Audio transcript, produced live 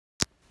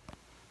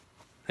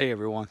Hey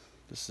everyone,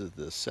 this is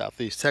the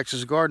Southeast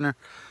Texas Gardener.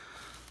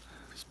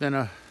 It's been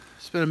a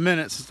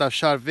minute since I've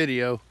shot a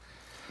video.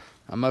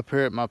 I'm up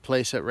here at my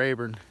place at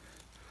Rayburn,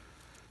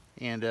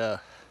 and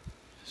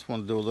just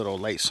want to do a little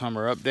late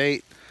summer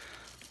update.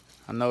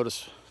 I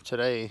noticed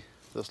today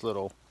this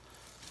little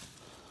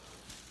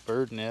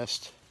bird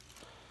nest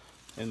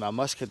in my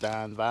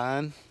muscadine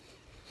vine.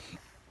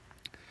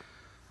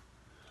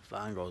 The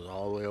vine goes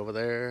all the way over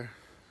there,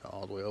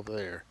 all the way over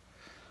there.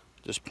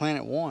 Just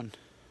planted one.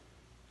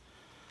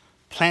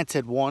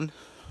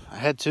 I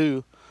had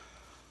two.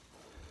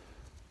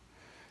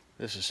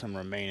 This is some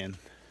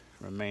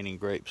remaining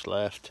grapes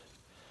left.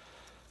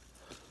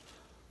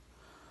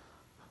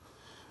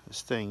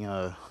 This thing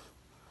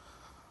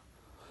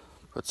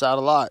puts out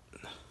a lot.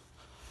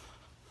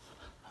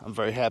 I'm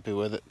very happy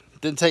with it.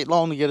 Didn't take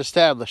long to get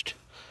established.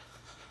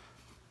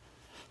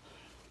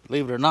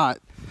 Believe it or not,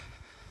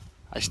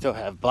 I still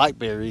have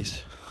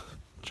blackberries.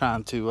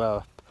 Trying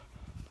to,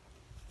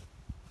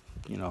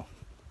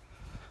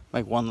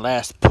 make one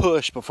last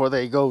push before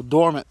they go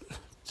dormant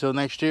till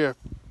next year.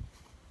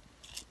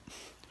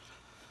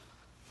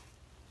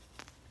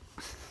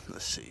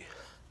 Let's see.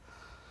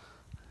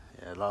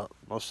 Yeah,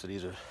 most of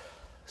these are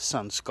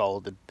sun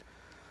scalded.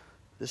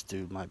 This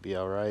dude might be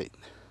all right.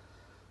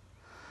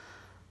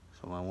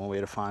 So one way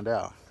to find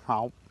out.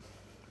 Oh.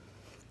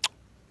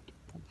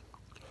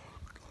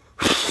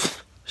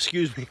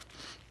 Excuse me.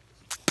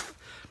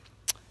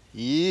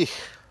 Yeah.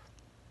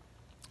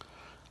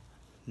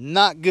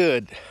 Not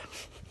good.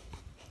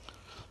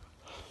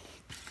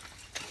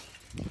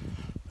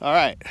 All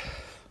right.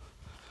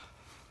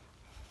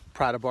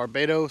 Pride of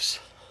Barbados.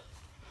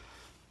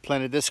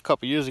 Planted this a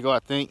couple years ago, I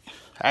think.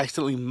 I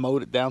accidentally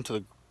mowed it down to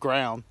the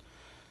ground.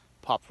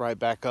 Popped right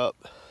back up.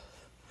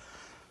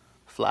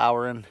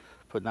 Flowering.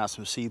 Putting out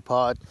some seed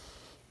pod.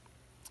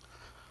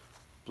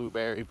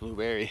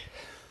 Blueberry.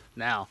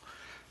 Now,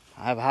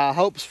 I have high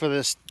hopes for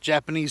this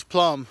Japanese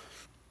plum.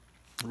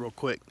 Real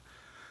quick.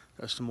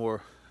 There's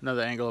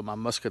another angle of my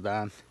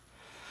muscadine.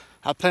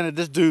 I planted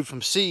this dude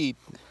from seed.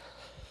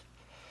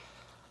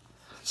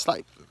 It's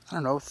like, I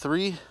don't know,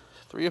 3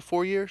 or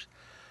 4 years.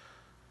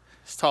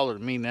 It's taller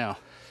than me now.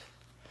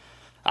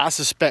 I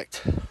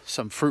suspect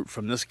some fruit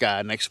from this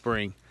guy next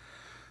spring.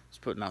 It's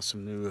putting out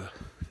some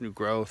new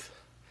growth.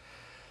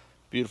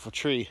 Beautiful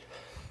tree.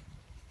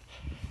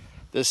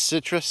 This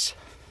citrus,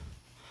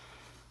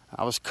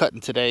 I was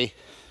cutting today.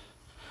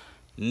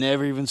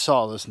 Never even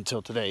saw this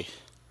until today.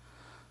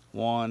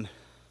 1,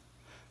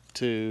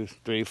 2,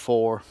 3,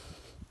 4.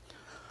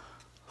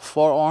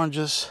 4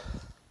 oranges.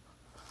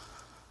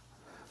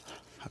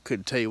 I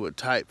couldn't tell you what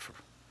type.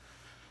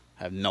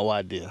 I have no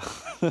idea.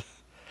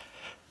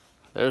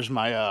 There's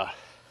my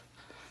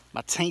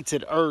my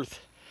tainted earth.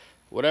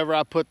 Whatever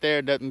I put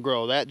there doesn't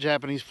grow. That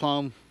Japanese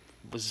plum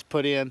was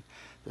put in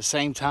the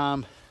same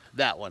time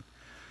that one,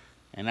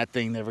 and that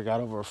thing never got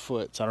over a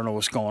foot. So I don't know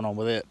what's going on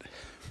with it.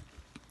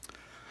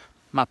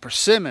 My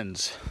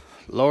persimmons,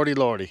 lordy.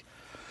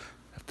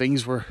 If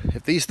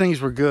these things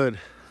were good,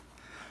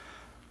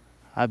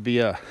 I'd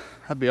be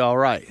all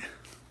right,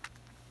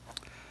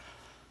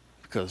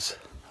 because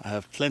I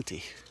have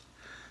plenty.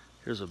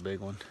 Here's a big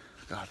one.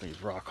 God, I think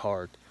it's rock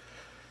hard.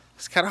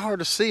 It's kind of hard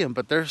to see them,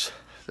 but there's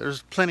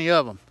plenty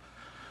of them.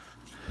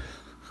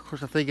 Of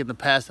course, I think in the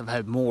past I've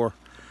had more.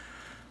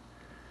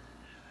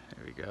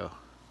 There we go.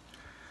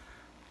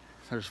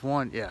 There's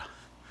one, yeah.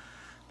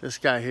 This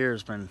guy here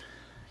has been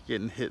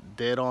getting hit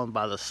dead on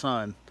by the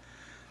sun.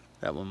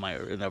 That one might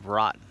end up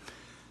rotting.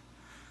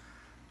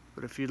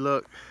 But if you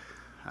look,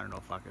 I don't know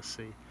if I can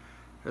see.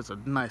 There's a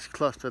nice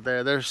cluster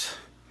there. There's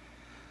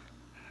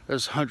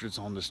hundreds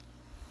on this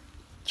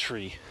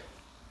tree.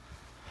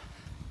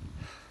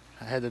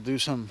 I had to do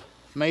some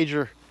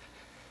major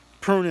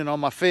pruning on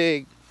my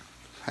fig.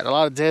 Had a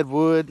lot of dead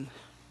wood.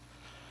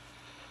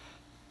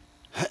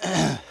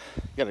 Gotta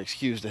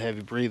excuse the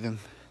heavy breathing.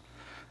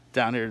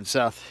 Down here in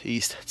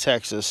southeast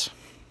Texas,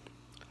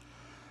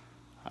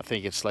 I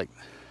think it's like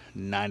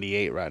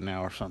 98 right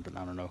now or something.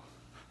 I don't know.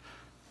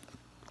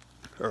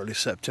 Early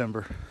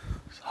September.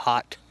 It's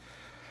hot.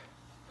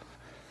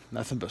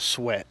 Nothing but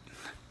sweat.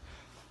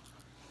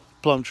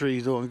 Plum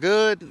tree's doing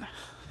good.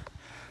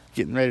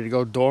 Getting ready to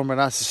go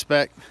dormant, I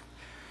suspect.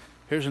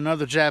 Here's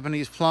another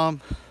Japanese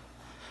plum.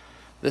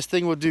 This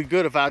thing would do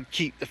good if I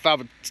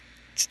would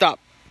stop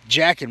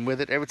jacking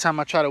with it. Every time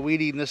I try to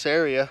weed eat in this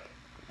area,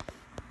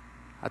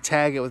 I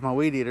tag it with my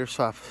weed eater,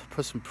 so I've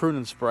put some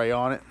pruning spray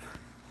on it.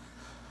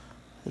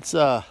 It's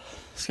gonna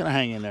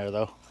hang in there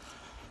though.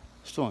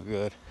 It's doing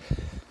good.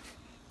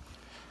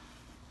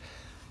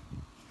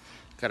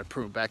 Gotta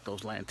prune back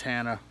those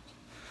lantana.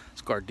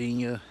 It's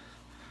gardenia.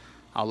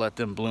 I'll let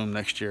them bloom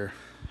next year,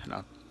 and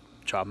I'll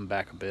chop them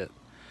back a bit.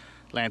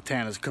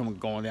 Lantana's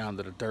going down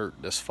to the dirt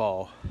this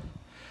fall.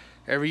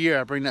 Every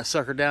year I bring that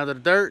sucker down to the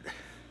dirt.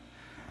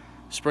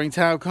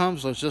 Springtime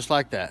comes, looks just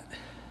like that.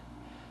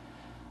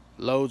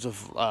 Loads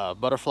of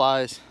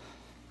butterflies.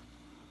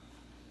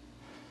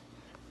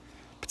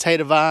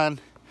 Potato vine.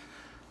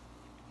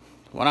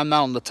 When I'm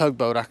not on the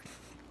tugboat, I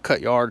cut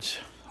yards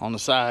on the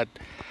side.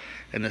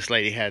 And this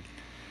lady had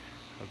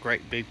a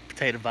great big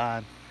potato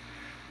vine.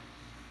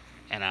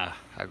 And I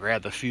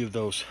grabbed a few of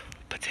those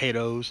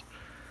potatoes,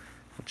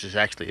 which is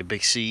actually a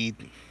big seed.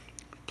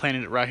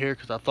 Planted it right here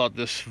because I thought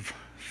this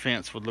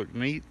fence would look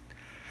neat.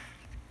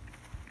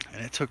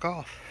 And it took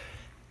off.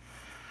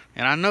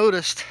 And I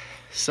noticed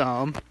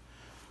some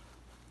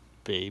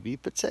baby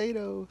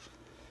potatoes.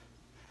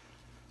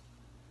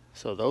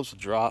 So those will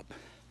drop.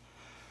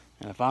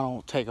 And if I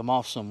don't take them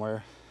off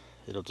somewhere,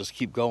 it'll just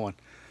keep going.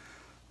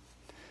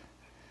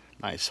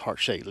 Nice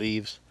heart-shaped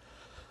leaves.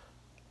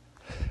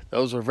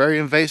 Those are very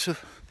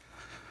invasive.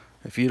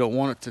 If you don't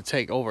want it to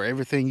take over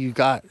everything you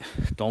got,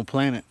 don't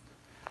plant it.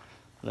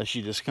 Unless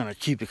you're just gonna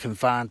keep it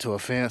confined to a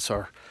fence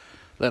or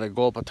let it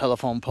go up a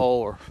telephone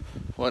pole or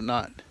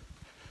whatnot.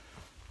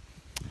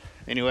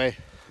 Anyway,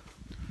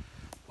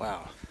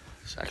 wow,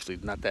 it's actually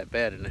not that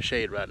bad in the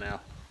shade right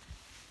now.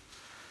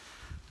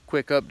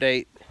 Quick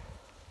update.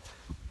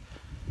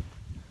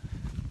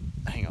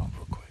 Hang on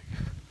real quick.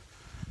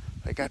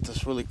 I got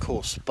this really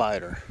cool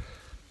spider.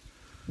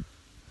 I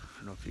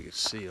don't know if you can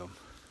see him.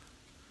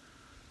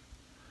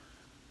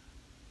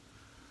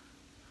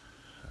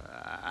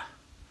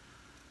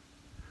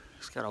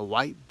 He's got a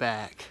white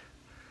back.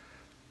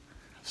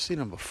 I've seen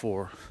him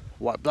before.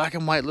 White, black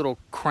and white little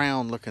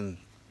crown looking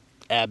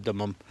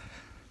abdomen.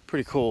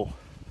 Pretty cool.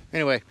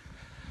 Anyway,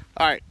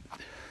 all right,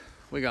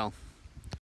 we gone.